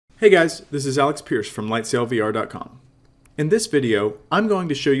Hey guys, this is Alex Pierce from lightsailvr.com. In this video, I'm going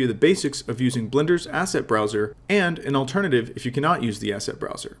to show you the basics of using Blender's asset browser and an alternative if you cannot use the asset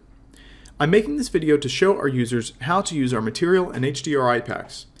browser. I'm making this video to show our users how to use our material and HDRI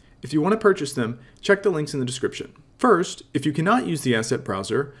packs. If you want to purchase them, check the links in the description. First, if you cannot use the asset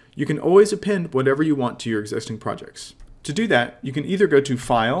browser, you can always append whatever you want to your existing projects. To do that, you can either go to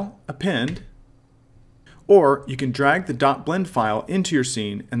File, Append, or you can drag the .blend file into your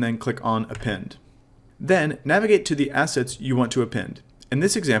scene and then click on Append. Then navigate to the assets you want to append. In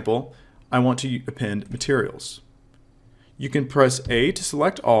this example, I want to append materials. You can press A to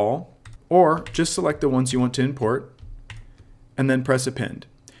select all, or just select the ones you want to import, and then press Append.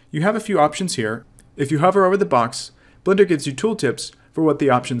 You have a few options here. If you hover over the box, Blender gives you tooltips for what the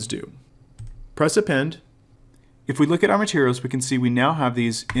options do. Press Append. If we look at our materials, we can see we now have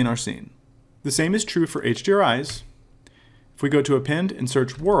these in our scene. The same is true for HDRIs. If we go to Append and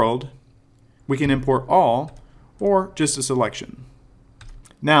search World, we can import all or just a selection.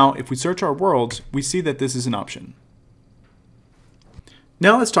 Now, if we search our worlds, we see that this is an option.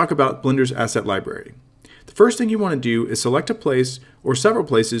 Now let's talk about Blender's asset library. The first thing you want to do is select a place or several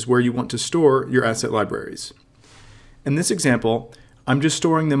places where you want to store your asset libraries. In this example, I'm just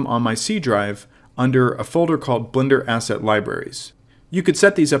storing them on my C drive under a folder called Blender Asset Libraries. You could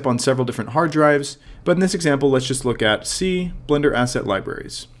set these up on several different hard drives, but in this example, let's just look at C, Blender Asset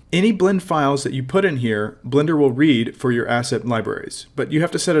Libraries. Any blend files that you put in here, Blender will read for your asset libraries, but you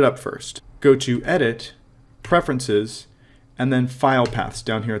have to set it up first. Go to Edit, Preferences, and then File Paths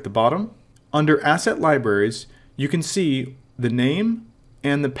down here at the bottom. Under Asset Libraries, you can see the name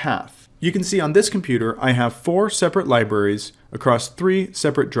and the path. You can see on this computer, I have 4 separate libraries across 3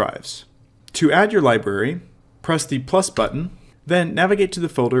 separate drives. To add your library, press the plus button, then navigate to the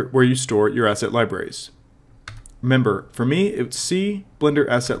folder where you store your asset libraries. Remember, for me, it's C, Blender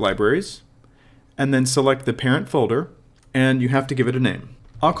Asset Libraries, and then select the parent folder, and you have to give it a name.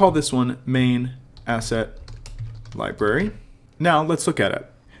 I'll call this one Main Asset Library. Now let's look at it.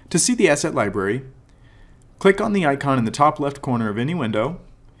 To see the asset library, click on the icon in the top left corner of any window,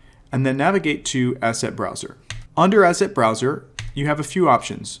 and then navigate to Asset Browser. Under Asset Browser, you have a few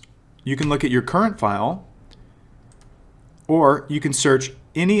options. You can look at your current file, or you can search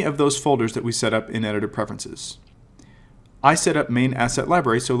any of those folders that we set up in Editor Preferences. I set up Main Asset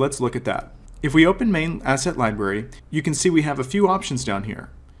Library, so let's look at that. If we open Main Asset Library, you can see we have a few options down here.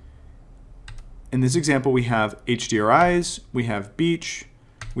 In this example, we have HDRIs, we have Beach,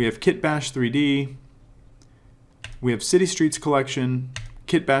 we have Kitbash 3D, we have City Streets Collection,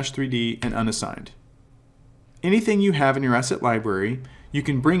 Kitbash 3D, and Unassigned. Anything you have in your asset library, you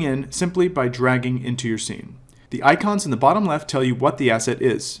can bring in simply by dragging into your scene. The icons in the bottom left tell you what the asset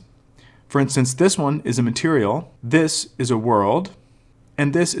is. For instance, this one is a material, this is a world,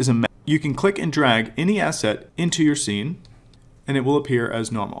 and this is a map. You can click and drag any asset into your scene, and it will appear as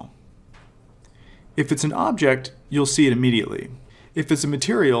normal. If it's an object, you'll see it immediately. If it's a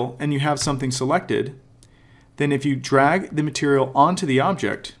material and you have something selected, then if you drag the material onto the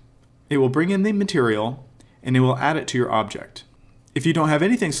object, it will bring in the material and it will add it to your object. If you don't have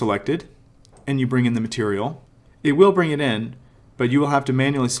anything selected and you bring in the material, it will bring it in, but you will have to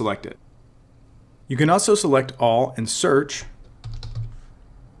manually select it. You can also select all and search,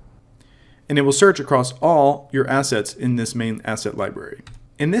 and it will search across all your assets in this main asset library.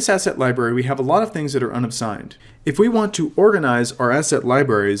 In this asset library, we have a lot of things that are unassigned. If we want to organize our asset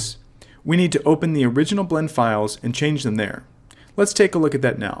libraries, we need to open the original blend files and change them there. Let's take a look at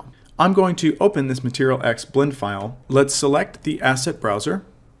that now. I'm going to open this Material X blend file. Let's select the asset browser.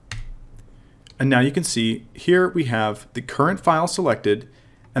 And now you can see here we have the current file selected,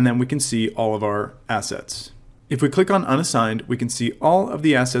 and then we can see all of our assets. If we click on Unassigned, we can see all of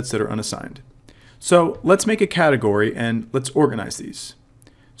the assets that are unassigned. So let's make a category and let's organize these.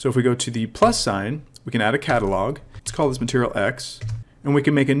 So if we go to the plus sign, we can add a catalog. Let's call this Material X, and we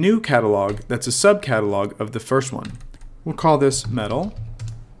can make a new catalog that's a subcatalog of the first one. We'll call this Metal,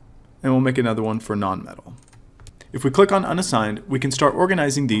 and we'll make another one for non-metal. If we click on Unassigned, we can start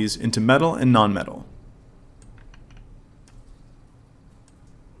organizing these into metal and non-metal.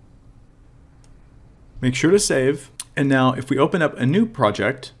 Make sure to save, and now if we open up a new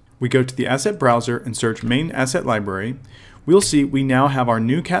project, we go to the Asset Browser and search Main Asset Library, we'll see we now have our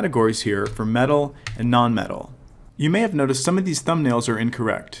new categories here for metal and non-metal. You may have noticed some of these thumbnails are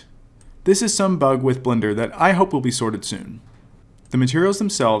incorrect. This is some bug with Blender that I hope will be sorted soon. The materials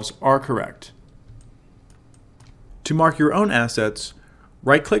themselves are correct. To mark your own assets,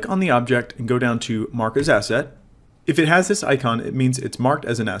 right-click on the object and go down to Mark as Asset. If it has this icon, it means it's marked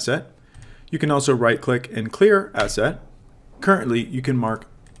as an asset. You can also right-click and clear asset. Currently, you can mark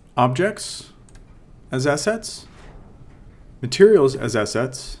objects as assets, materials as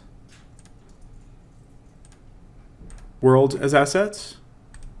assets, worlds as assets,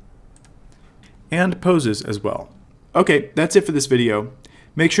 and poses as well. Okay, that's it for this video.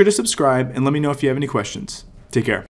 Make sure to subscribe and let me know if you have any questions. Take care.